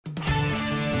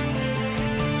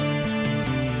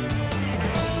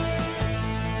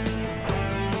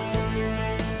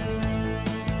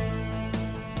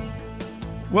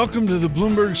Welcome to the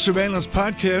Bloomberg Surveillance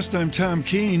Podcast. I'm Tom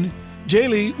Keene.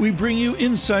 Daily, we bring you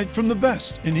insight from the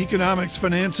best in economics,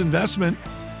 finance, investment,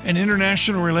 and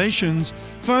international relations.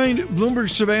 Find Bloomberg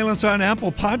Surveillance on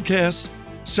Apple Podcasts,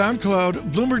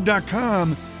 SoundCloud,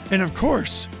 Bloomberg.com, and of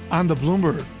course, on the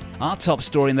Bloomberg. Our top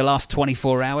story in the last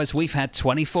 24 hours, we've had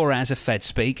 24 hours of Fed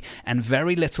speak and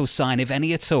very little sign, if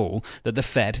any at all, that the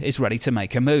Fed is ready to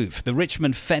make a move. The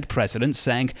Richmond Fed president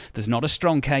saying there's not a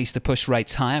strong case to push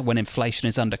rates higher when inflation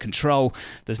is under control.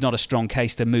 There's not a strong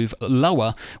case to move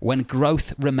lower when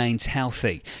growth remains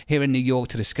healthy. Here in New York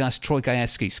to discuss, Troy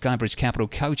Gajewski, Skybridge Capital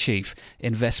Co-Chief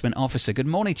Investment Officer. Good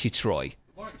morning to you, Troy.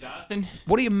 Good morning, Jonathan.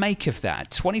 What do you make of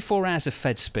that? 24 hours of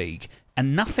Fed speak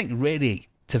and nothing really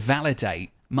to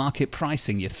validate market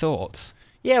pricing. Your thoughts?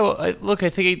 Yeah, well, look, I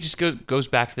think it just goes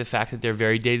back to the fact that they're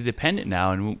very data dependent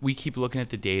now, and we keep looking at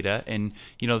the data. And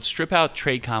strip out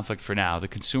trade conflict for now. The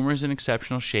consumer is in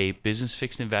exceptional shape. Business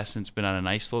fixed investment's been on a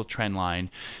nice little trend line.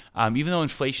 Even though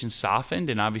inflation softened,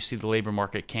 and obviously the labor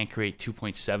market can't create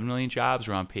 2.7 million jobs,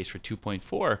 we're on pace for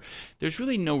 2.4. There's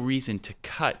really no reason to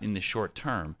cut in the short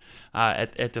term.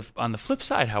 On the flip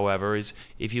side, however, is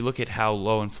if you look at how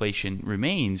low inflation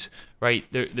remains, right,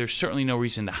 there's certainly no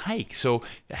reason to hike. So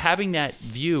having that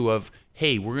view of,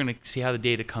 hey, we're going to see how the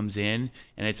data comes in,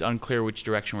 and it's unclear which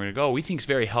direction we're going to go, we think is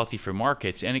very healthy for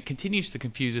markets. And it continues to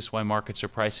confuse us why markets are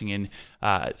pricing in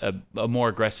a more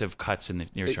aggressive cuts in the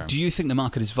near term. Do you think the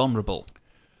market is vulnerable?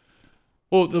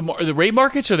 Well, the rate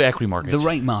markets or the equity markets? The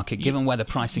rate market, given where the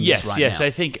pricing is right now. Yes, I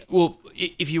think, well,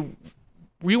 if you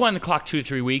rewind the clock 2 to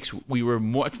 3 weeks, we were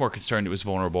much more concerned it was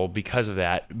vulnerable because of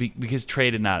that, because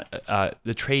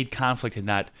the trade conflict had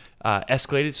not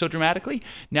escalated so dramatically.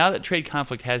 Now that trade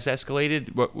conflict has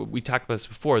escalated, we talked about this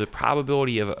before, the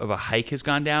probability of a hike has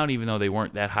gone down, even though they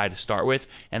weren't that high to start with,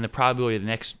 and the probability of the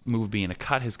next move being a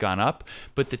cut has gone up.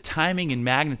 But the timing and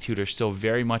magnitude are still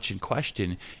very much in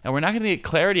question, and we're not going to get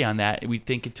clarity on that, we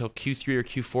think, until Q3 or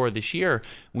Q4 this year,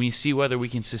 when you see whether we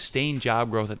can sustain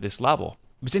job growth at this level.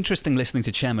 It was interesting listening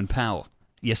to Chairman Powell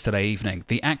yesterday evening.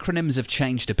 The acronyms have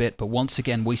changed a bit, but once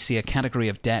again we see a category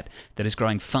of debt that is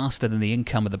growing faster than the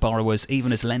income of the borrowers,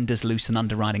 even as lenders loosen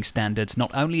underwriting standards. Not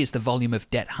only is the volume of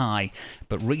debt high,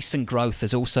 but recent growth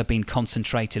has also been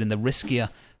concentrated in the riskier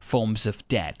forms of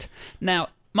debt. Now,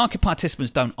 market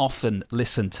participants don't often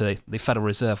listen to the Federal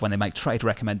Reserve when they make trade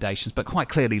recommendations, but quite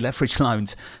clearly leveraged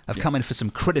loans have come in for some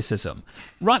criticism.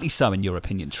 Rightly so, in your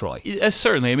opinion, Troy?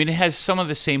 Certainly. I mean, it has some of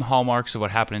the same hallmarks of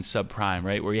what happened in subprime,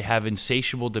 right, where you have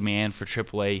insatiable demand for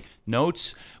AAA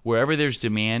notes. Wherever there's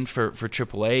demand for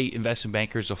AAA, investment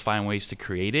bankers will find ways to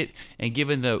create it. And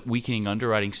given the weakening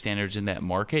underwriting standards in that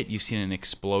market, you've seen an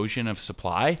explosion of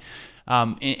supply.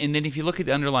 And then if you look at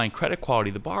the underlying credit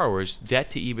quality of the borrowers, debt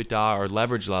to EBITDA or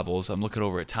leverage levels, I'm looking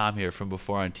over at Tom here from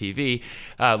before on TV,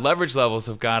 leverage levels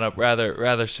have gone up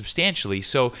rather substantially.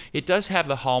 So it does have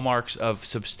the hallmarks of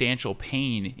substantial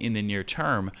pain in the near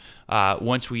term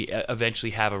once we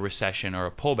eventually have a recession or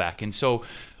a pullback. And so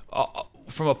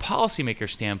from a policymaker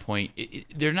standpoint,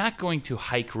 they're not going to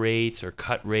hike rates or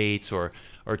cut rates or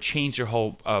change their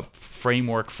whole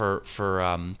framework for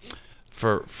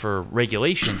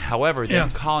regulation. However, them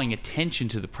calling attention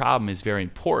to the problem is very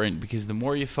important, because the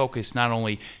more you focus not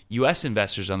only U.S.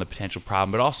 investors on the potential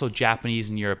problem, but also Japanese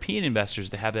and European investors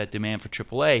that have that demand for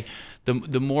AAA,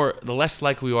 the less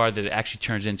likely we are that it actually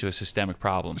turns into a systemic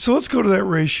problem. So let's go to that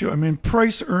ratio. I mean,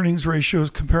 price-earnings ratio is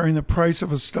comparing the price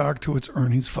of a stock to its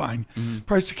earnings, fine. Mm-hmm.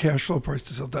 Price to cash flow, price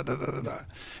to sales,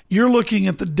 You're looking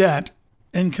at the debt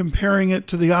and comparing it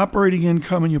to the operating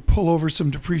income, and you pull over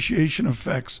some depreciation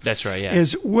effects. That's right, yeah.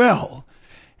 As well.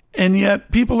 And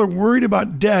yet people are worried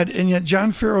about debt, and yet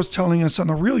John Farrow's telling us on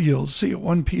the real yields, see at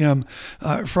 1 p.m.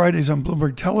 Fridays on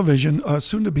Bloomberg Television,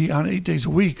 soon to be on 8 days a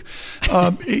week,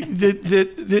 that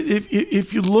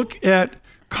if you look at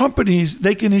companies,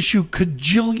 they can issue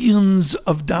cajillions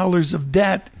of dollars of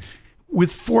debt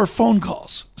with 4 phone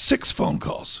calls, 6 phone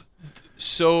calls.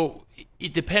 So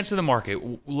it depends on the market.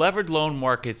 Levered loan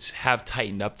markets have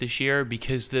tightened up this year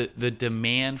because the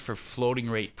demand for floating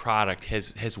rate product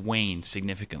has waned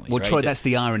significantly. Well, right? Troy, that's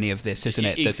the irony of this, isn't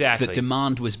it? Exactly. That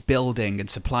demand was building and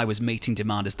supply was meeting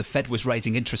demand as the Fed was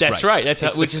raising interest rates. That's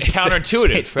right. Which is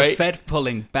counterintuitive, it's right? The Fed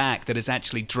pulling back that has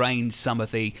actually drained some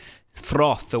of the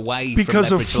froth away because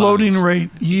from a floating loans. Rate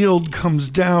yield comes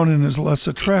down and is less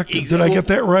attractive. Did I get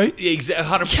that right?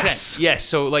 100%. Yes.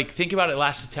 So think about it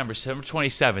last September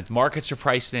 27th. Markets are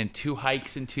pricing in 2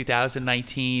 hikes in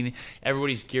 2019.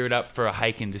 Everybody's geared up for a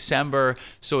hike in December.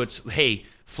 So it's, hey,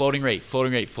 floating rate,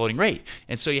 floating rate, floating rate.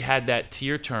 And so you had that, to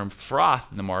your term, froth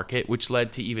in the market, which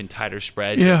led to even tighter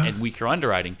spreads and weaker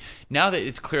underwriting. Now that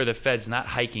it's clear the Fed's not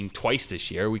hiking twice this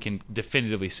year, we can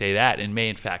definitively say that, and may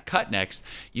in fact cut next,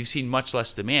 you've seen much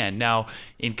less demand. Now,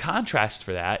 in contrast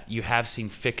for that, you have seen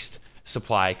fixed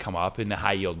supply come up in the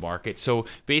high yield market. So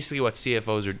basically what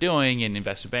CFOs are doing and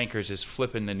investment bankers is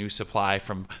flipping the new supply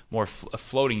from more a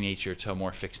floating nature to a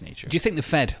more fixed nature. Do you think the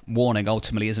Fed warning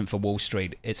ultimately isn't for Wall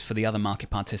Street, it's for the other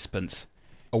market participants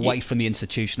away from the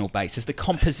institutional base? Has the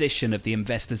composition of the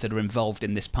investors that are involved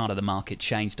in this part of the market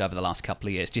changed over the last couple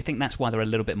of years? Do you think that's why they're a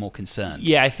little bit more concerned?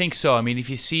 Yeah, I think so. I mean, if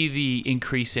you see the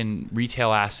increase in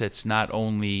retail assets, not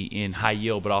only in high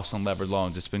yield, but also in levered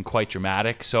loans, it's been quite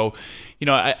dramatic. So,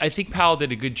 I think Powell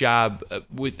did a good job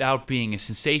without being a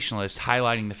sensationalist,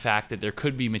 highlighting the fact that there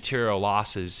could be material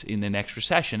losses in the next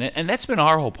recession. And that's been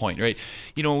our whole point, right?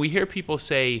 When we hear people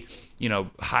say,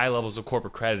 high levels of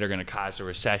corporate credit are going to cause a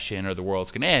recession or the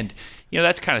world's going to end,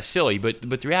 that's kind of silly. But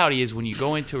the reality is when you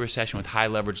go into a recession with high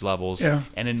leverage levels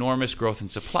and enormous growth in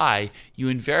supply, you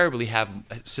invariably have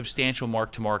substantial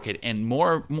mark-to-market and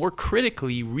more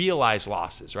critically realized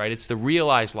losses, right? It's the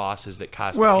realized losses that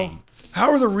cause the pain.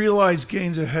 How are the realized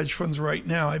gains of hedge funds right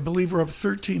now? I believe we're up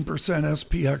 13%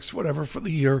 SPX, whatever, for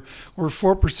the year. We're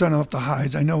 4% off the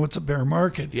highs. I know it's a bear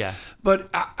market. Yeah. But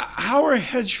how are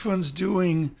hedge funds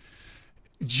doing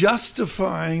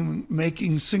justifying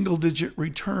making single-digit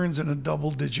returns in a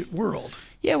double-digit world?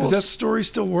 Yeah, is that story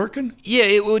still working? Yeah,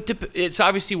 it's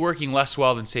obviously working less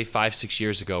well than, say, 5-6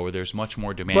 years ago, where there's much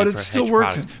more demand for hedge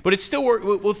products. But it's still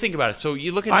working. We'll think about it. So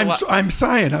you look at I'm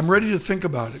thawing. I'm ready to think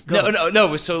about it.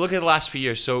 No. So look at the last few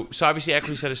years. So obviously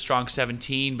equities had a strong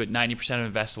 17, but 90%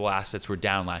 of investable assets were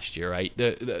down last year, right?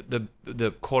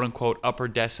 The quote unquote upper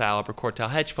decile, upper quartile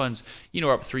hedge funds,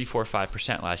 are up 3, 4,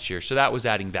 5% last year. So that was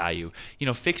adding value.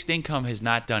 Fixed income has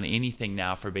not done anything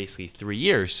now for basically 3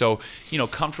 years. So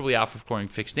comfortably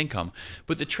outperforming fixed income.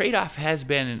 But the trade-off has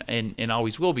been and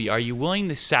always will be, are you willing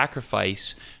to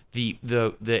sacrifice the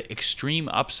extreme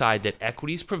upside that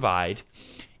equities provide?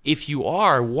 If you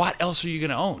are, what else are you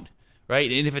going to own?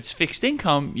 Right? And if it's fixed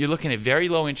income, you're looking at very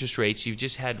low interest rates. You've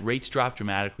just had rates drop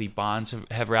dramatically. Bonds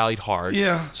have rallied hard.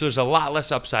 Yeah. So there's a lot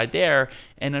less upside there.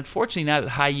 And unfortunately, now that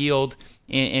high yield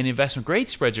and investment grade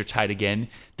spreads are tight again,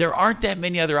 there aren't that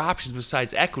many other options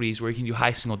besides equities where you can do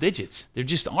high single digits. There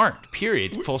just aren't,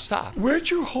 period, full stop.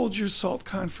 Where'd you hold your SALT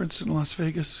conference in Las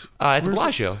Vegas? At the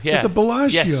Bellagio, yeah. At the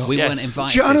Bellagio. Yes, we weren't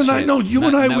invited. John and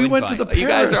I, we went to the Paris. You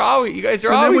guys are always invited.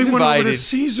 And then we went over to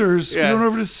Caesars. Yeah. We went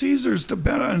over to Caesars to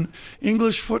bet on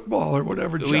English football or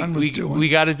whatever John was doing. We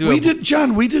got to do it.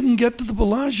 John, we didn't get to the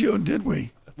Bellagio, did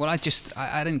we? Well, I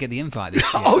didn't get the invite this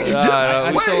year. Oh, you didn't?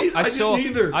 I didn't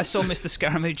either. I saw Mr.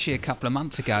 Scaramucci a couple of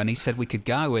months ago, and he said we could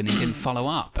go, and he didn't follow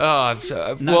up.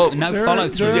 No follow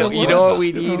through. You know what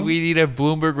we need? We need a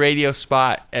Bloomberg radio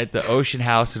spot at the Ocean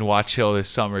House in Watch Hill this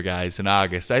summer, guys, in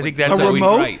August. I think that's what we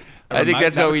need. I think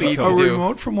that's what we need to do. A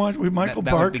remote from what? Michael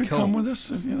Barr could come with us,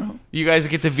 You guys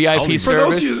get the VIP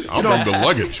service. I'll bring the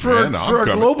luggage, man. For our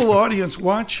global audience,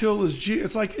 Watch Hill is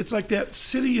it's like that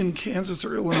city in Kansas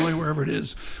or Illinois, wherever it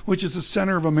is, which is the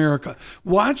center of America.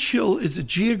 Watch Hill is a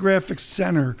geographic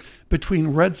center between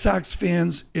Red Sox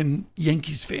fans and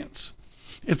Yankees fans.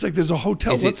 It's like there's a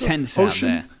hotel. Is it tense out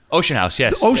there? Ocean House,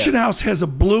 yes. The Ocean House has a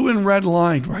blue and red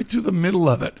line right through the middle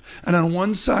of it. And on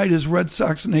one side is Red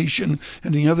Sox Nation,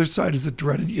 and the other side is the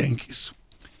dreaded Yankees.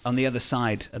 On the other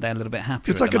side, are they a little bit happier?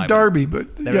 It's like a derby,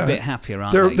 but they're a bit happier,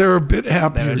 aren't they? They're a bit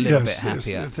happier. They're a little bit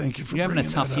happier. Yes, thank you for You're having a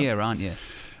bringing tough that up. year, aren't you?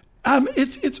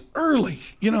 It's early.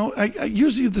 I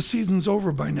usually the season's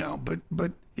over by now,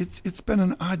 but it's been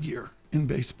an odd year in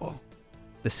baseball.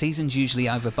 The season's usually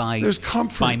over by May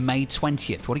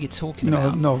 20th. What are you talking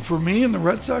about? No. For me and the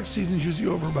Red Sox, season's usually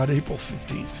over about April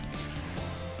 15th.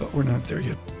 But we're not there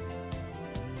yet.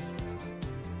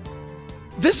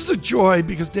 This is a joy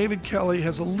because David Kelly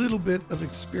has a little bit of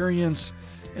experience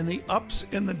in the ups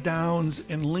and the downs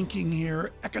in linking here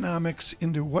economics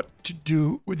into what to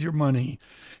do with your money.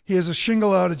 He has a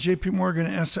shingle out at JP Morgan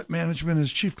Asset Management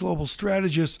as Chief Global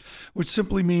Strategist, which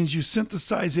simply means you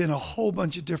synthesize in a whole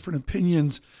bunch of different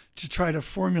opinions to try to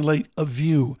formulate a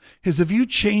view. Has the view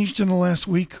changed in the last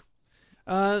week?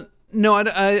 No,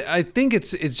 I think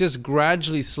it's just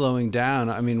gradually slowing down.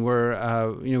 I mean,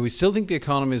 we still think the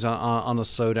economy is on a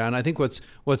slowdown. I think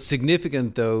what's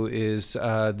significant though is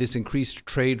this increased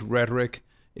trade rhetoric.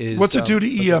 What's it do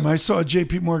to EM? I saw a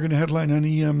JP Morgan headline on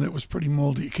EM that was pretty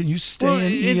moldy. Can you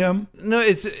stay in EM? No,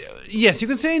 yes, you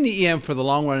can stay in the EM for the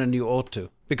long run, and you ought to,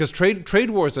 because trade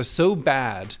wars are so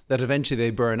bad that eventually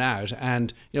they burn out.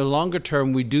 And longer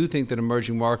term, we do think that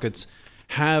emerging markets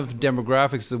have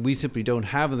demographics that we simply don't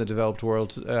have in the developed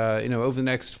world. Over the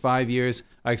next 5 years,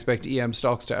 I expect EM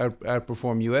stocks to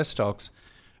outperform US stocks.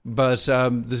 But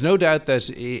there's no doubt that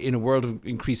in a world of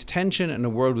increased tension and a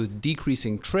world with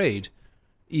decreasing trade,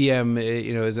 EM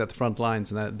is at the front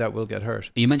lines, and that will get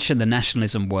hurt. You mentioned the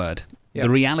nationalism word. Yeah. The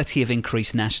reality of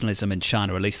increased nationalism in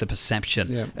China, or at least the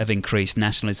perception of increased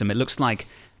nationalism, it looks like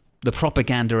the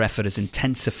propaganda effort has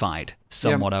intensified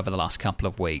somewhat over the last couple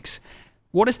of weeks.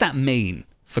 What does that mean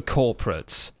for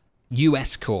corporates,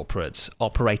 US corporates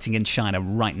operating in China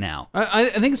right now? I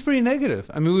think it's pretty negative.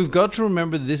 I mean, we've got to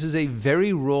remember this is a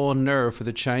very raw nerve for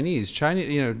the Chinese.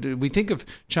 China, we think of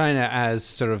China as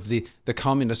sort of the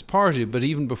Communist Party, but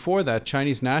even before that,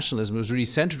 Chinese nationalism was really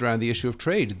centered around the issue of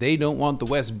trade. They don't want the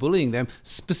West bullying them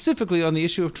specifically on the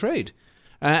issue of trade.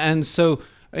 And so,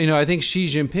 I think Xi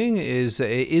Jinping is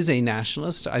a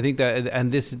nationalist. I think that,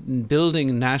 and this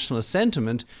building nationalist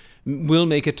sentiment will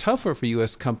make it tougher for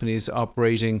U.S. companies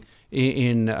operating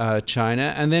in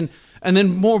China. And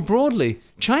then more broadly,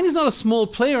 China's not a small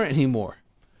player anymore.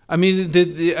 I mean,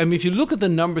 if you look at the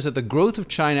numbers at the growth of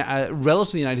China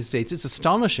relative to the United States, it's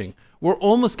astonishing. We're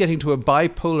almost getting to a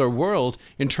bipolar world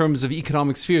in terms of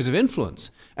economic spheres of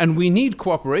influence. And we need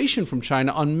cooperation from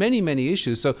China on many, many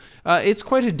issues. So it's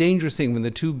quite a dangerous thing when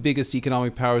the two biggest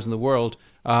economic powers in the world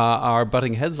are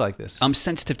butting heads like this. I'm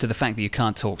sensitive to the fact that you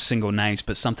can't talk single names,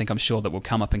 but something I'm sure that will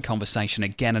come up in conversation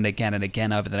again and again and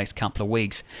again over the next couple of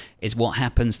weeks is what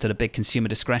happens to the big consumer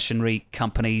discretionary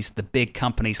companies, the big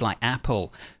companies like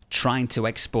Apple, trying to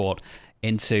export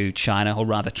into China, or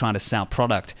rather trying to sell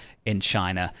product in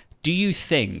China. Do you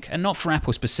think, and not for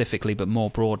Apple specifically, but more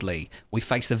broadly, we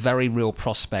face the very real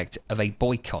prospect of a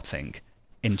boycotting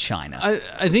in China?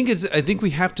 I think we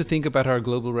have to think about our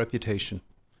global reputation.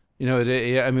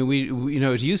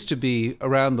 It used to be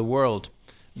around the world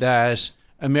that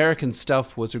American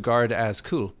stuff was regarded as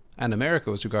cool, and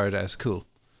America was regarded as cool.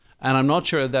 And I'm not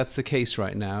sure that's the case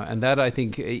right now. And that, I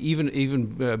think,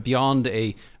 even beyond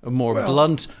a more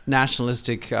blunt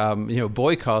nationalistic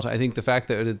boycott, I think the fact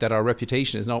that our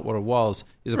reputation is not what it was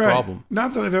is a problem.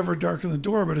 Not that I've ever darkened the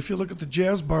door, but if you look at the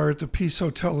jazz bar at the Peace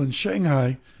Hotel in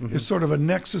Shanghai, it's sort of a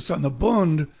nexus on the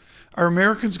Bund. Are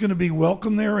Americans going to be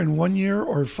welcome there in 1 year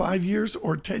or 5 years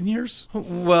or 10 years?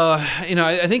 Well,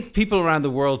 I think people around the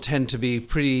world tend to be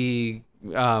pretty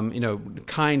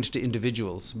kind to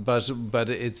individuals, but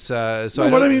it's so.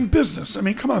 No, I mean business. I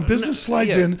mean, come on, business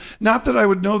slides in. Not that I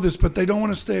would know this, but they don't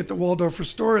want to stay at the Waldorf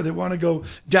Astoria. They want to go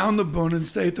down the Bund and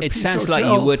stay at the Peace Hotel. It sounds like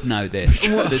you would know this.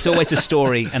 There's always a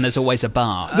story and there's always a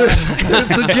bar. There's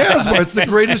the jazz bar. It's the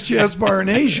greatest jazz bar in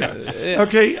Asia.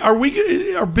 Okay,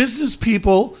 are business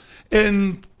people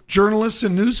and journalists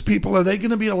and news people, are they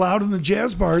going to be allowed in the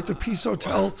jazz bar at the Peace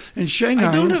Hotel in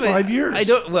Shanghai in 5 years?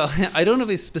 I don't have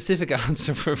a specific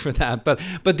answer for that, but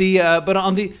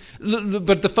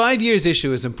the 5 years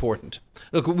issue is important.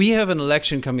 Look, we have an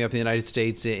election coming up in the United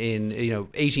States in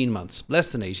 18 months,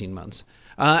 less than 18 months,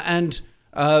 and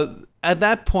at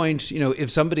that point, if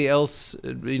somebody else,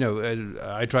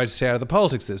 I try to stay out of the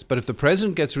politics of this, but if the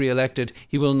president gets reelected,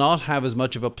 he will not have as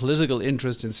much of a political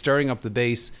interest in stirring up the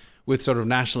base with sort of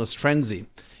nationalist frenzy.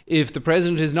 If the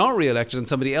president is not re-elected and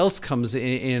somebody else comes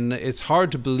in, it's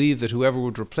hard to believe that whoever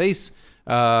would replace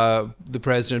the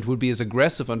president would be as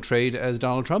aggressive on trade as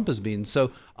Donald Trump has been.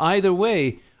 So either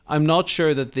way, I'm not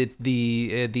sure that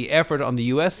the effort on the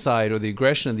U.S. side, or the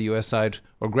aggression on the U.S. side,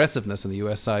 or aggressiveness on the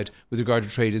U.S. side with regard to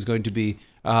trade is going to be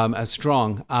as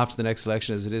strong after the next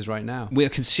election as it is right now. We are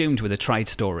consumed with a trade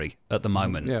story at the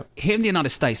moment. Yeah. Here in the United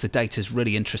States, the data is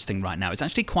really interesting right now. It's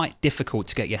actually quite difficult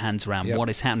to get your hands around what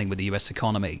is happening with the US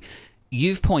economy.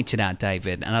 You've pointed out,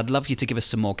 David, and I'd love you to give us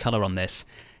some more color on this,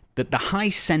 that the high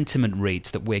sentiment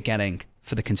reads that we're getting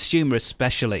for the consumer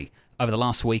especially over the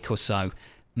last week or so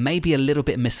may be a little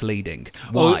bit misleading.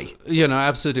 Why? Well,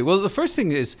 absolutely. Well, the first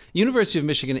thing is University of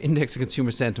Michigan Index of Consumer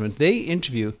Sentiment. They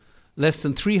interview less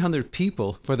than 300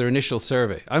 people for their initial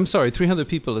survey. I'm sorry, 300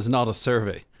 people is not a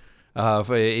survey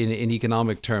in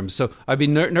economic terms. So I'd be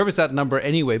nervous at that number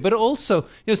anyway. But also,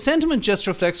 sentiment just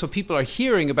reflects what people are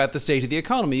hearing about the state of the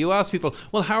economy. You ask people,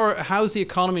 well, how's the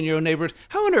economy in your own neighborhood?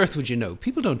 How on earth would you know?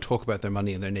 People don't talk about their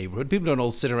money in their neighborhood. People don't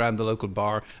all sit around the local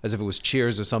bar as if it was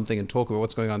Cheers or something and talk about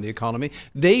what's going on in the economy.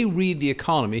 They read the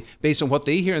economy based on what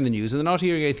they hear in the news, and they're not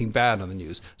hearing anything bad on the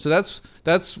news. So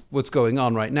that's what's going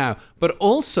on right now. But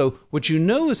also, what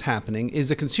is happening is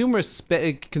the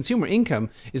consumer income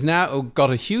is now got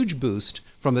a huge boost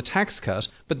from the tax cut,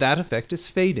 but that effect is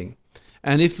fading.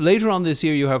 And if later on this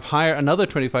year you have another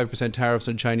 25% tariffs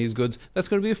on Chinese goods, that's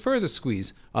going to be a further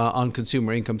squeeze on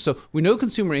consumer income. So we know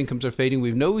consumer incomes are fading.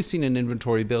 We've seen an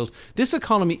inventory build. This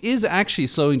economy is actually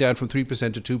slowing down from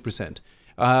 3% to 2%.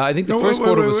 I think the first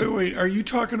quarter was... Wait. Are you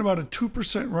talking about a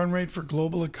 2% run rate for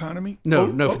global economy? No,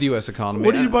 for the U.S. economy.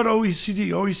 What about OECD?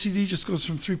 OECD just goes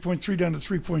from 3.3 down to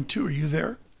 3.2. Are you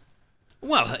there?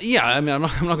 Well, yeah, I mean, I'm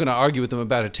not going to argue with them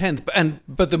about a tenth,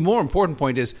 but the more important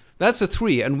point is that's a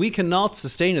 3, and we cannot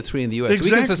sustain a 3 in the U.S.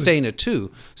 Exactly. We can sustain a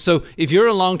 2. So if you're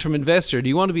a long-term investor, do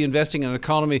you want to be investing in an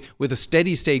economy with a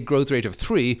steady-state growth rate of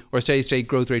 3 or a steady-state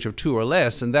growth rate of 2 or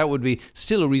less? And that would be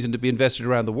still a reason to be invested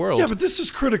around the world. Yeah, but this is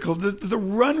critical. The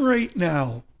run rate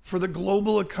now for the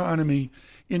global economy,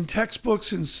 in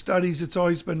textbooks and studies, it's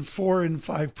always been 4 and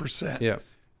 5%. Yeah.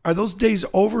 Are those days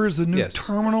over? Is the new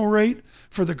terminal rate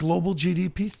for the global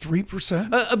GDP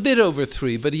 3%? A bit over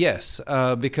 3, but yes,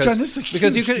 because John, this is a huge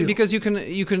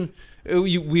deal.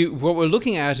 What we're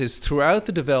looking at is throughout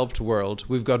the developed world,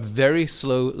 we've got very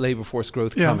slow labor force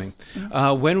growth coming.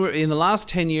 When we're in the last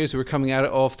 10 years, we were coming out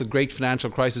of the great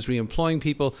financial crisis, re-employing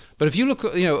people. But if you look,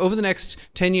 over the next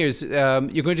 10 years,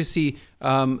 you're going to see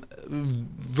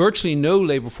virtually no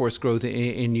labor force growth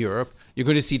in Europe. You're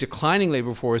going to see declining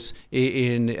labor force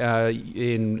in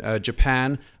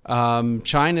Japan.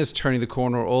 China's turning the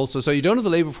corner also. So you don't have the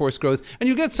labor force growth, and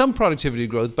you get some productivity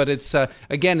growth, but it's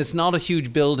it's not a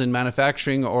huge build in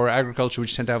manufacturing or agriculture,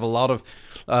 which tend to have a lot of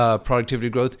productivity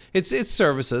growth. It's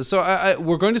services. So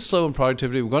we're going to slow in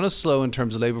productivity. We're going to slow in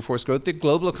terms of labor force growth. The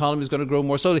global economy is going to grow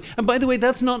more slowly. And by the way,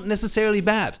 that's not necessarily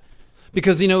bad.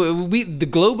 Because, the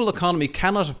global economy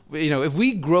cannot, if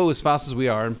we grow as fast as we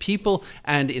are in people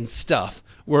and in stuff,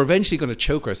 we're eventually going to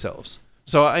choke ourselves.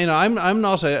 So, I'm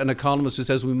not an economist who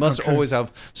says we must always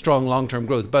have strong long-term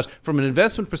growth. But from an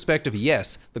investment perspective,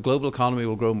 yes, the global economy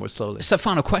will grow more slowly. So,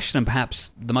 final question, and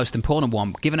perhaps the most important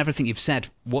one. Given everything you've said,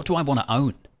 what do I want to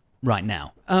own right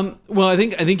now? Well, I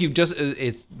think you've just,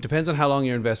 it depends on how long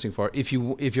you're investing for. If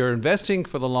you're investing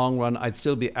for the long run, I'd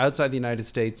still be outside the United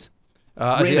States.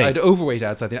 Really? I'd overweight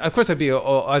outside. Of course,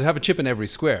 I'd have a chip in every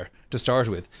square to start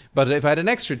with. But if I had an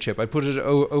extra chip, I'd put it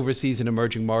overseas in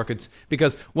emerging markets.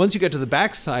 Because once you get to the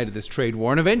backside of this trade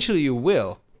war, and eventually you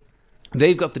will,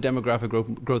 they've got the demographic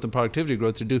growth and productivity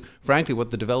growth to do, frankly,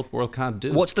 what the developed world can't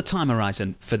do. What's the time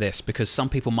horizon for this? Because some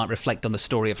people might reflect on the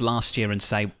story of last year and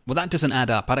say, well, that doesn't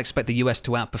add up. I'd expect the US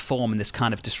to outperform in this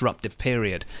kind of disruptive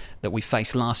period that we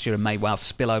faced last year and may well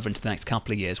spill over into the next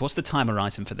couple of years. What's the time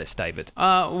horizon for this, David?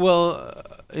 I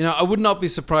would not be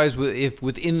surprised if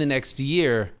within the next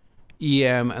year,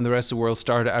 EM and the rest of the world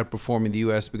started outperforming the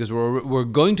US, because we're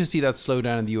going to see that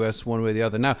slowdown in the US one way or the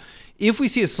other. Now, if we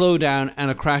see a slowdown and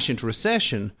a crash into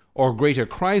recession or greater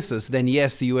crisis, then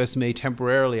yes, the US may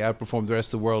temporarily outperform the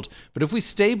rest of the world. But if we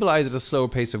stabilize at a slower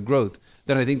pace of growth,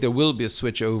 then I think there will be a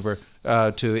switch over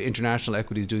to international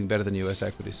equities doing better than US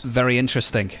equities. Very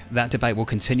interesting. That debate will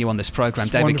continue on this program.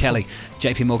 David wonderful. Kelly,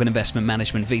 JP Morgan Investment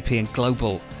Management, VP and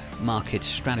Global Market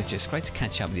Strategist. Great to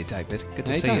catch up with you, David. Good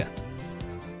to see you.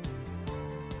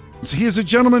 He is a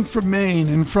gentleman from Maine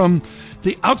and from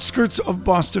the outskirts of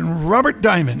Boston, Robert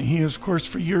Diamond. He is, of course,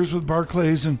 for years with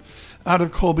Barclays and out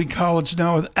of Colby College,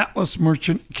 now with Atlas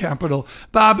Merchant Capital.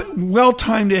 Bob, well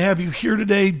timed to have you here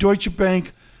today. Deutsche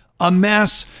Bank, a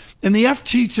mess. In the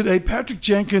FT today, Patrick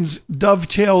Jenkins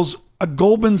dovetails a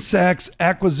Goldman Sachs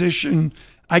acquisition,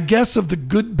 I guess, of the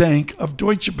good bank of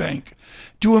Deutsche Bank.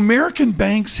 Do American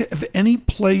banks have any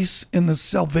place in the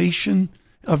salvation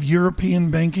of European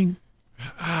banking?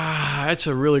 That's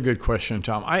a really good question,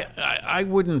 Tom. I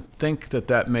wouldn't think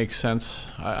that makes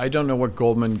sense. I don't know what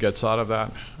Goldman gets out of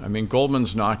that. I mean,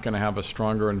 Goldman's not going to have a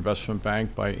stronger investment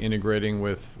bank by integrating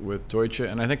with Deutsche.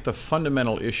 And I think the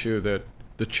fundamental issue that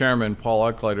the chairman,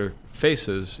 Paul Auckleider,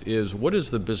 faces is, what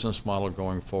is the business model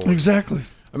going forward? Exactly.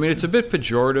 I mean, it's a bit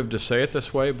pejorative to say it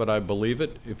this way, but I believe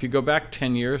it. If you go back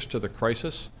 10 years to the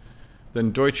crisis,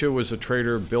 then Deutsche was a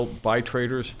trader built by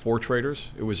traders for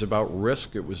traders. It was about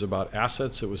risk. It was about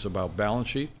assets. It was about balance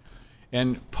sheet.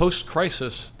 And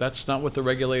post-crisis, that's not what the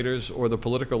regulators or the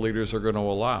political leaders are going to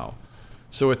allow.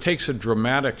 So it takes a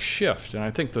dramatic shift. And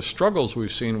I think the struggles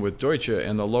we've seen with Deutsche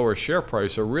and the lower share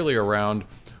price are really around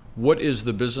what is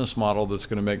the business model that's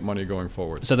going to make money going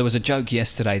forward. So there was a joke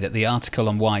yesterday that the article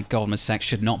on why Goldman Sachs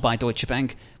should not buy Deutsche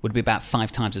Bank would be about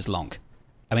 5 times as long.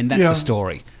 I mean, that's the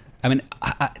story. I mean,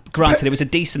 granted, it was a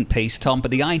decent piece, Tom, but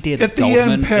the idea that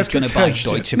Goldman is going to buy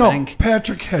Deutsche Bank... No,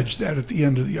 Patrick hedged that at the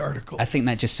end of the article. I think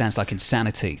that just sounds like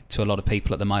insanity to a lot of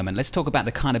people at the moment. Let's talk about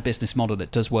the kind of business model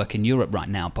that does work in Europe right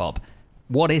now, Bob.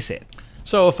 What is it?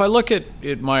 So if I look at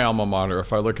my alma mater,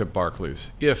 if I look at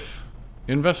Barclays, if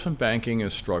investment banking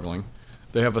is struggling,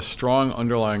 They have a strong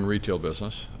underlying retail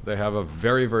business. They have a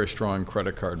very, very strong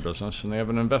credit card business, and they have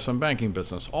an investment banking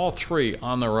business. All three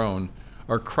on their own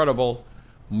are credible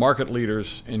market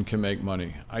leaders and can make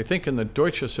money. I think in the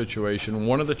Deutsche situation,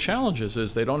 one of the challenges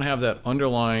is they don't have that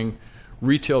underlying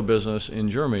retail business in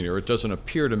Germany, or it doesn't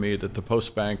appear to me that the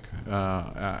Postbank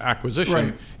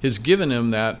acquisition has given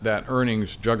them that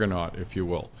earnings juggernaut, if you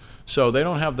will. So they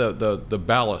don't have the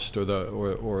ballast or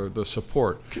the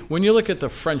support. When you look at the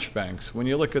French banks, when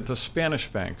you look at the Spanish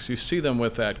banks, you see them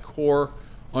with that core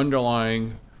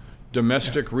underlying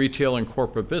domestic retail and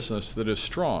corporate business that is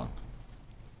strong.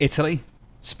 Italy,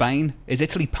 Spain, is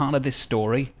Italy part of this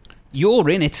story? You're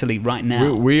in Italy right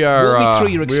now. We are Walk me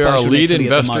through your we are a exposure in lead Italy at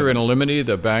the investor in moment. Elimini,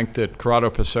 the bank that Corrado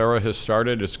Passera has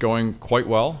started. It's going quite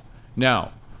well.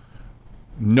 Now,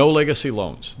 no legacy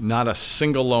loans, not a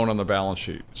single loan on the balance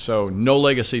sheet. So no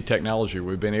legacy technology.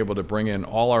 We've been able to bring in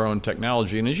all our own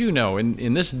technology. And as you know,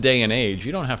 in this day and age,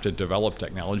 you don't have to develop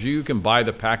technology. You can buy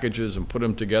the packages and put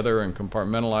them together and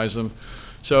compartmentalize them.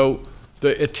 So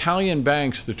the Italian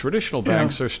banks, the traditional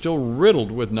banks, are still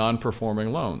riddled with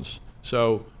non-performing loans.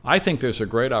 So I think there's a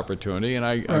great opportunity, and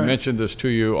I mentioned this to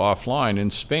you offline.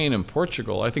 In Spain and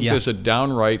Portugal, I think there's a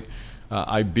downright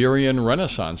Iberian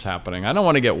renaissance happening. I don't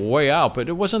want to get way out, but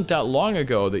it wasn't that long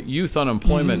ago that youth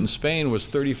unemployment in Spain was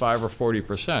 35 or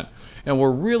 40%. And we're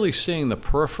really seeing the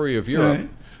periphery of Europe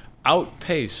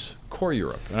outpace core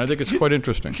Europe. And I think it's quite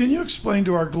interesting. Can you explain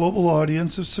to our global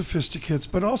audience of sophisticates,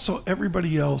 but also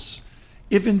everybody else,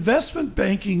 if investment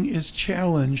banking is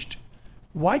challenged,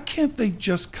 why can't they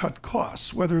just cut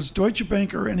costs? Whether it's Deutsche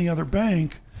Bank or any other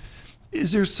bank,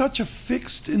 is there such a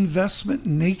fixed investment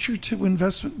nature to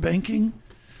investment banking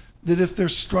that if they're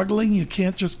struggling, you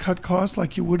can't just cut costs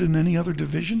like you would in any other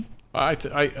division? I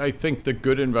think the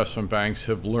good investment banks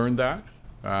have learned that.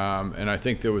 And I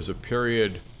think there was a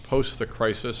period post the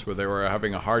crisis where they were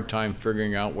having a hard time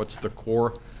figuring out what's the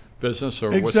core business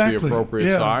or what's the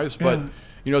appropriate size. But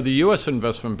you know, the U.S.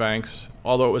 investment banks,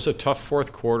 although it was a tough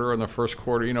fourth quarter and the first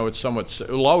quarter, you know,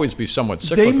 it'll always be somewhat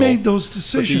cyclical. They made those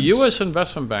decisions. But the U.S.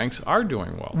 investment banks are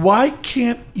doing well. Why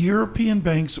can't European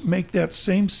banks make that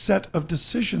same set of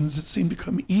decisions that seem to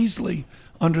come easily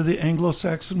under the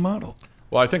Anglo-Saxon model?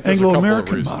 Well, I think there's a couple of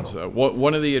Anglo-American reasons. model.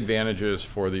 One of the advantages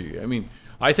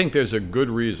I think there's a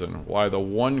good reason why the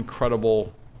one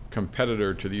credible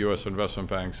competitor to the U.S.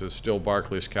 investment banks is still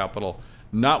Barclays Capital,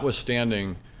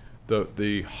 notwithstanding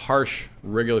the harsh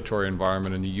regulatory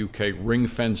environment in the UK, ring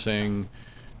fencing,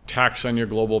 tax on your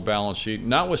global balance sheet.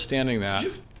 Notwithstanding that,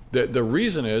 the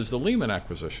reason is the Lehman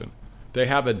acquisition. They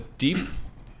have a deep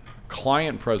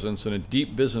client presence and a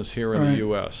deep business here in the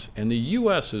U.S. And the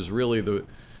U.S. is really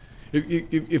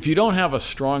if you don't have a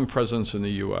strong presence in the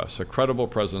U.S., a credible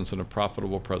presence and a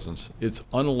profitable presence, it's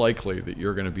unlikely that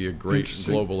you're going to be a great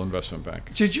global investment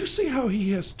bank. Did you see how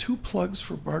he has 2 plugs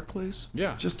for Barclays?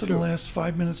 Yeah. Just in the last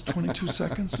 5 minutes, 22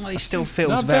 seconds? Well, he still feels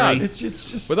Not very bad. It's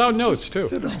just Without it's notes,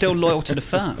 just, too. still loyal to the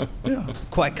firm, Yeah.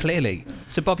 quite clearly.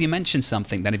 So, Bob, you mentioned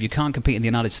something, that if you can't compete in the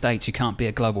United States, you can't be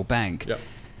a global bank. Yep.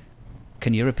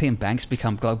 Can European banks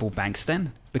become global banks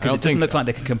then? Because I it don't doesn't think- look like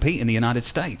they can compete in the United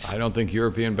States. I don't think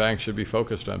European banks should be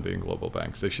focused on being global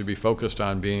banks. They should be focused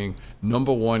on being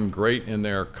number one, great in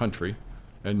their country,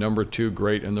 and number two,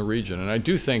 great in the region. And I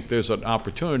do think there's an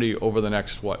opportunity over the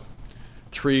next,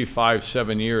 3, 5,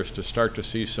 7 years to start to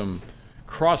see some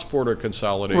cross-border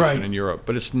consolidation in Europe.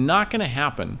 But it's not going to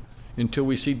happen until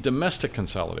we see domestic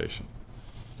consolidation.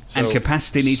 And So-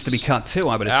 capacity needs to be cut too,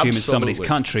 I would assume, in some of these Absolutely.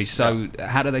 countries. So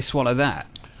how do they swallow that?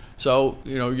 So,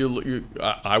 you know,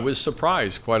 I was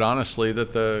surprised, quite honestly,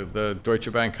 that the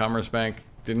Deutsche Bank, Commerzbank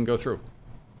didn't go through.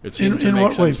 It seemed to In make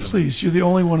what way, sense to me. please? You're the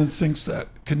only one that thinks that.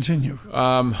 Continue.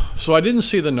 So I didn't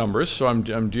see the numbers, so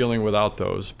I'm dealing without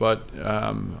those. But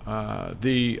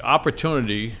the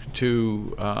opportunity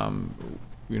to,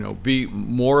 be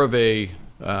more of a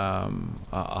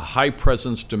high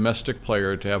presence domestic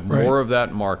player, to have more of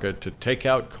that market, to take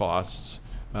out costs.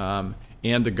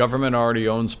 And the government already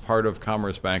owns part of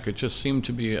Commerzbank. It just seemed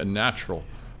to be a natural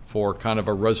for kind of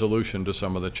a resolution to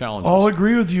some of the challenges. I'll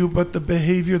agree with you, but the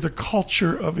behavior, the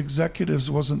culture of executives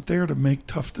wasn't there to make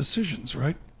tough decisions,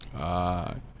 right?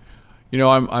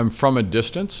 I'm from a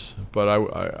distance, but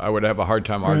I would have a hard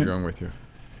time arguing with you.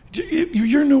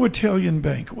 Your new Italian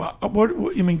bank. What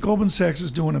I mean, Goldman Sachs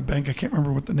is doing a bank. I can't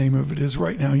remember what the name of it is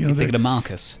right now. You're thinking of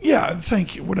Marcus. Yeah,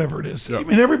 thank you. Whatever it is. Yeah. I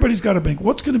mean, everybody's got a bank.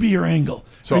 What's going to be your angle?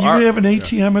 So Are you going to have an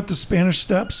ATM at the Spanish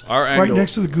Steps, Our right angle-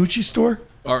 next to the Gucci store?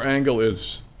 Our angle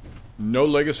is no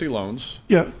legacy loans,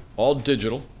 Yeah. all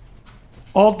digital,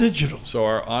 All digital. So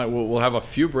we'll have a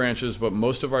few branches, but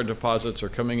most of our deposits are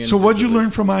coming in. So what'd you digitally. learn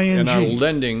from ING? And our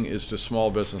lending is to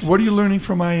small businesses. What are you learning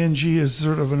from ING as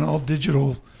sort of an all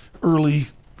digital early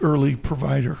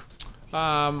provider?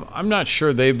 I'm not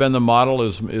sure they've been the model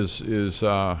as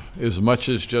much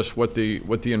as just what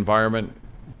the environment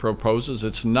proposes.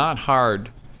 It's not hard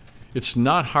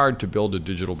to build a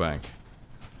digital bank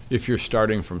if you're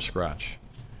starting from scratch.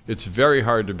 It's very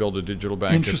hard to build a digital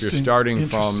bank if you're starting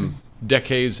from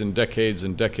decades and decades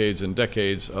and decades and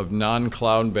decades of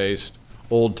non-cloud-based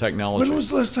old technology. When was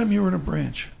the last time you were in a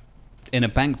branch? In a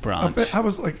bank branch. I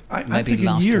was like, I'm maybe thinking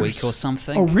last years. week or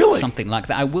something. Oh, really? Something like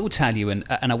that. I will tell you, and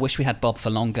I wish we had Bob for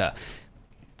longer,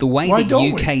 the way Why that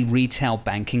don't UK retail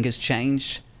banking has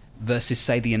changed versus,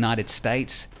 say, the United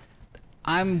States,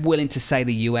 I'm willing to say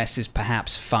the US is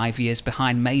perhaps 5 years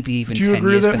behind, maybe even Do you 10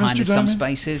 agree years with that, behind Mr. in some Diamond?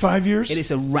 spaces. 5 years? It is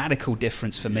a radical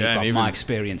difference for me, Yeah, and Bob, even- my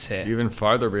experience here. Even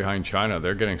farther behind China.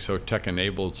 They're getting so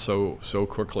tech-enabled so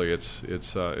quickly. It's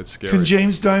scary. Can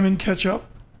James Diamond catch up?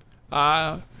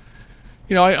 I'm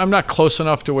not close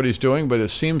enough to what he's doing, but it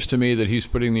seems to me that he's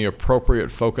putting the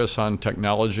appropriate focus on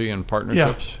technology and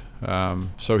partnerships.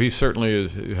 So he certainly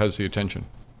has the attention.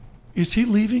 Is he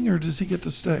leaving or does he get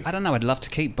to stay? I don't know. I'd love to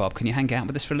keep Bob. Can you hang out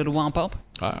with us for a little while, Bob?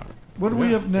 What do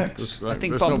we have next? I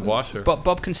think there's Bob, no boss here.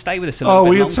 Bob can stay with us a little Oh, bit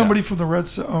we had longer. somebody from the Red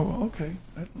Sox. Oh, okay.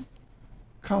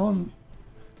 Colin.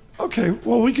 Okay,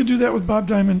 well, we could do that with Bob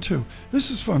Diamond, too. This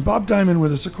is fun. Bob Diamond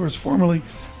with us, of course, formerly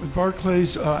with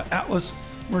Barclays, Atlas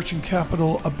Merchant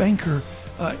Capital, a banker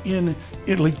in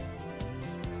Italy.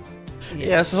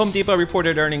 Yeah, so Home Depot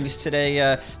reported earnings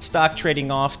today. Stock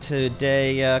trading off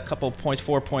today, a couple points,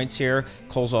 4 points here.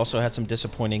 Kohl's also had some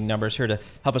disappointing numbers here to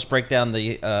help us break down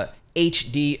the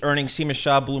HD earnings. Seema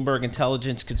Shah, Bloomberg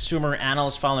Intelligence consumer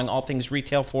analyst, following all things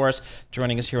retail for us,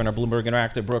 joining us here in our Bloomberg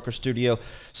Interactive Broker Studio.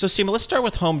 So, Seema, let's start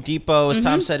with Home Depot. As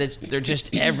Tom said, they're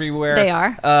just everywhere. They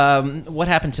are. What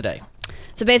happened today?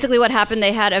 So basically what happened,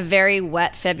 they had a very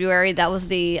wet February. That was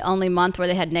the only month where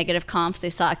they had negative comps. They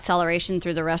saw acceleration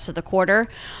through the rest of the quarter.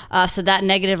 So that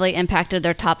negatively impacted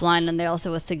their top line. And there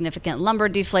also was significant lumber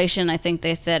deflation. I think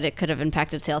they said it could have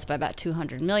impacted sales by about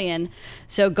 $200 million.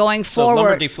 So going forward... So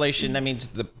lumber deflation, that means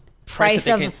the price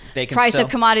that they can price sell. of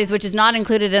commodities, which is not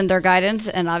included in their guidance.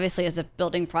 And obviously, as a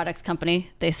building products company,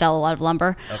 they sell a lot of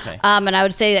lumber. Okay. And I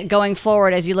would say that going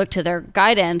forward, as you look to their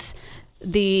guidance,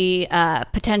 the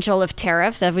potential of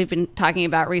tariffs, as we've been talking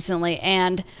about recently,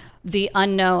 and the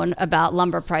unknown about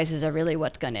lumber prices are really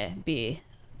what's going to be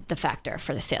the factor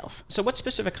for the sales. So what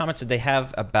specific comments did they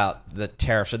have about the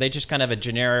tariffs? Are they just kind of a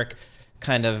generic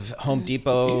kind of Home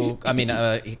Depot,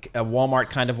 a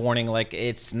Walmart kind of warning, like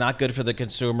it's not good for the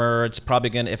consumer, it's probably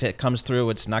going to, if it comes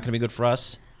through, it's not going to be good for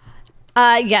us?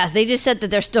 Yes, they just said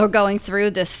that they're still going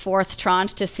through this fourth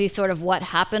tranche to see sort of what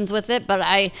happens with it. But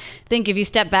I think if you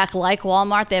step back, like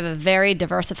Walmart, they have a very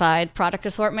diversified product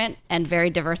assortment and very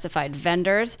diversified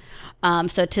vendors.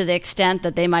 So to the extent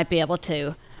that they might be able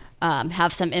to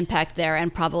have some impact there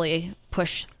and probably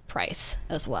push price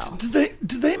as well. Do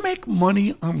they make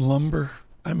money on lumber?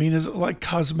 I mean, is it like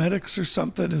cosmetics or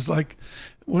something? Is like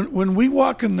when we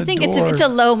walk in the door. I think it's a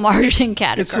low margin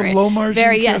category. It's a low margin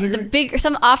category. Yes,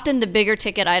 often the bigger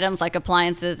ticket items like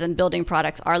appliances and building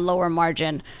products are lower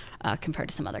margin compared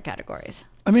to some other categories.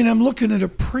 I mean, I'm looking at a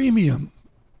premium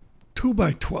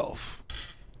 2x12,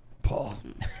 Paul.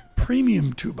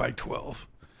 Premium 2x12.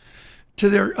 To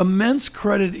their immense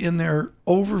credit in their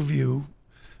overview,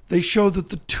 they show that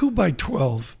the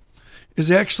 2x12 is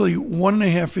actually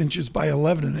 1.5 inches by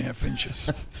 11.5 inches.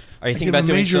 Are you thinking about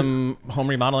doing some home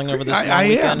remodeling over this long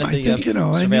weekend at the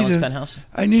surveillance penthouse?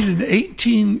 I need an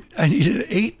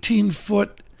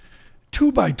 18-foot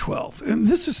 2x12, and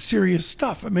this is serious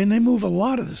stuff. I mean, they move a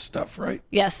lot of this stuff, right?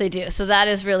 Yes, they do. So that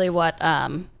is really what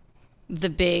the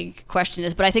big question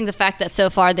is. But I think the fact that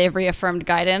so far they've reaffirmed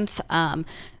guidance,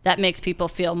 that makes people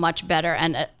feel much better.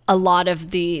 And a lot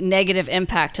of the negative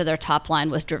impact to their top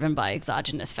line was driven by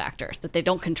exogenous factors that they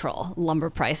don't control, lumber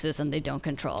prices, and they don't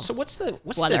control. So what's the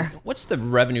weather.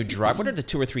 revenue drive? What are the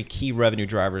 2 or 3 key revenue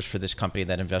drivers for this company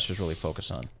that investors really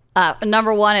focus on?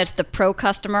 Number one, it's the pro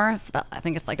customer. I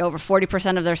think it's like over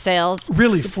 40% of their sales.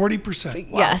 Really,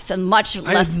 40%? Wow. Yes, and much I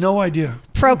less. had no idea.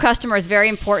 Pro customer is very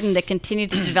important. They continue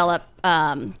to develop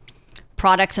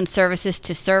products and services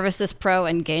to service this pro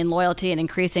and gain loyalty and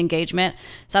increase engagement.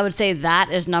 So I would say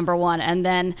that is number one. And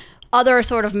then other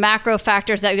sort of macro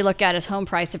factors that we look at is home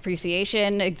price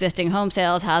appreciation, existing home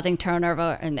sales, housing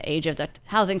turnover, and the age of the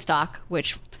housing stock,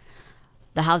 which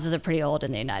the houses are pretty old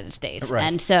in the United States. Right.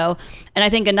 And I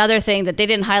think another thing that they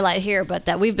didn't highlight here, but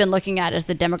that we've been looking at is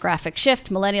the demographic shift.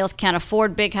 Millennials can't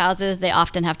afford big houses. They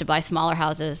often have to buy smaller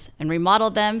houses and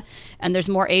remodel them. And there's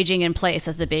more aging in place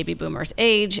as the baby boomers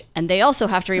age. And they also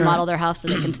have to remodel their house so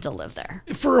they can still live there.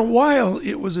 For a while,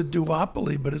 it was a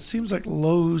duopoly, but it seems like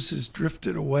Lowe's has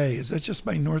drifted away. Is that just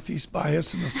my Northeast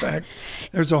bias and the fact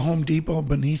there's a Home Depot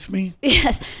beneath me?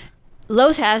 Yes.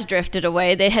 Lowe's has drifted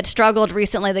away. They had struggled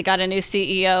recently. They got a new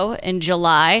CEO in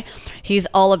July. He's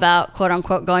all about, quote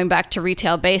unquote, going back to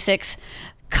retail basics,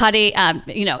 cutting,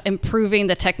 improving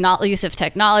the use of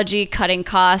technology, cutting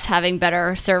costs, having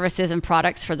better services and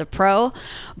products for the pro.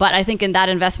 But I think in that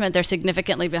investment, they're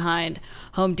significantly behind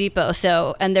Home Depot.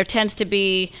 And there tends to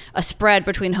be a spread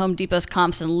between Home Depot's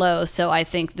comps and Lowe's. So I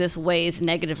think this weighs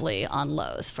negatively on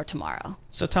Lowe's for tomorrow.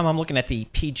 So, Tom, I'm looking at the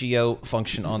PGO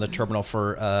function on the terminal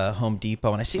for Home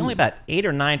Depot, and I see only about 8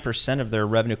 or 9% of their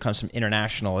revenue comes from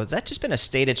international. Has that just been a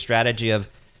stated strategy of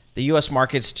the U.S.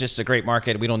 market's just a great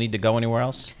market, we don't need to go anywhere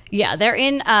else? Yeah, they're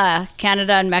in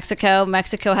Canada and Mexico.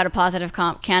 Mexico had a positive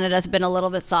comp. Canada's been a little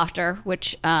bit softer,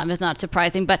 which is not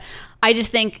surprising. But I just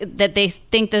think that they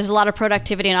think there's a lot of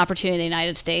productivity and opportunity in the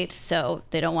United States, so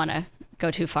they don't want to go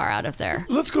too far out of their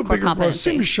Let's go core bigger, broader. competency.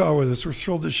 Simi Shaw with us. We're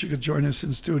thrilled that she could join us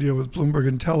in studio with Bloomberg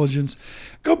Intelligence.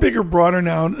 Go bigger, broader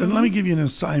now, and let me give you an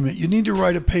assignment. You need to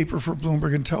write a paper for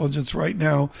Bloomberg Intelligence right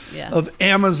now of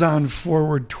Amazon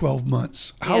forward 12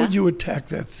 months. How would you attack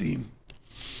that theme?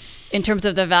 In terms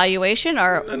of the valuation,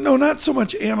 or No, not so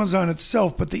much Amazon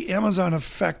itself, but the Amazon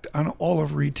effect on all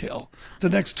of retail the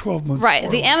next 12 months right,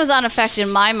 forward. the Amazon effect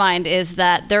in my mind is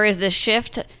that there is this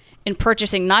shift in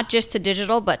purchasing, not just to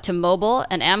digital, but to mobile,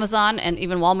 and Amazon and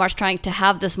even Walmart's trying to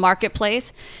have this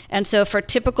marketplace. And so for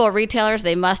typical retailers,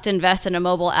 they must invest in a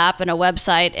mobile app and a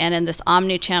website and in this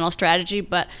omni-channel strategy,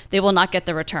 but they will not get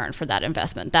the return for that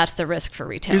investment. That's the risk for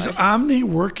retailers. Is Omni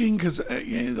working? Because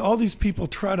all these people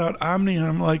trot out Omni, and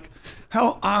I'm like,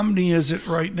 how Omni is it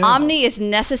right now? Omni is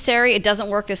necessary. It doesn't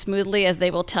work as smoothly as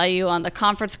they will tell you on the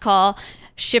conference call.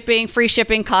 Free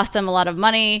shipping costs them a lot of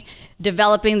money.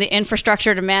 Developing the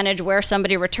infrastructure to manage where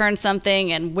somebody returns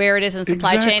something and where it is in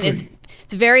supply chain is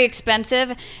it's very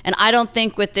expensive. And I don't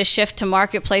think with this shift to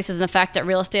marketplaces and the fact that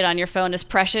real estate on your phone is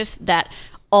precious, that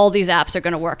all these apps are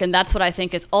going to work. And that's what I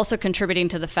think is also contributing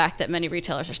to the fact that many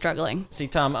retailers are struggling. See,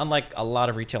 Tom, unlike a lot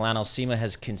of retail analysts, SEMA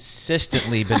has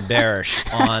consistently been bearish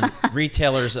on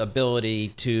retailers' ability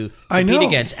to compete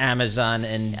against Amazon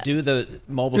and do the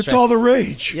mobile It's all the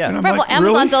rage. Yeah. And I'm Right, like, well,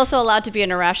 Amazon's really? also allowed to be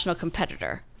an irrational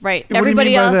competitor, right? What do you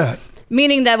mean by that?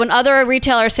 Meaning that when other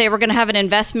retailers say we're going to have an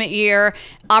investment year,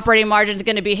 operating margin is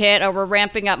going to be hit, or we're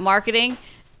ramping up marketing,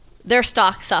 their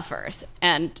stock suffers.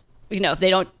 And if they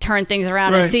don't turn things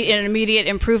around and see an immediate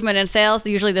improvement in sales,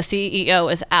 usually the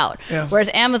CEO is out. Yeah. Whereas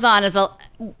Amazon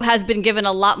has been given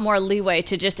a lot more leeway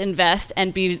to just invest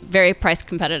and be very price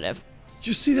competitive. Did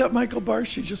you see that, Michael Barr?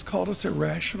 She just called us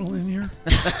irrational in here.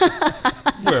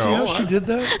 See how she did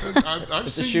that? I've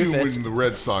seen you when the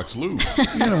Red Sox lose.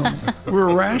 We're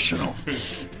irrational.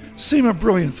 Seema,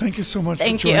 brilliant. Thank you so much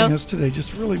for joining us today.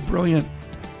 Just really brilliant.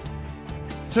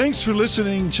 Thanks for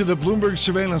listening to the Bloomberg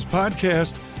Surveillance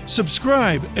Podcast.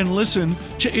 Subscribe and listen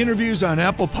to interviews on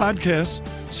Apple Podcasts,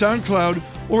 SoundCloud,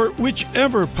 or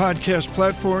whichever podcast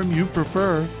platform you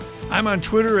prefer. I'm on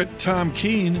Twitter at Tom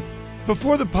Keene.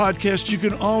 Before the podcast, you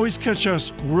can always catch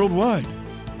us worldwide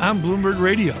on Bloomberg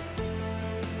Radio.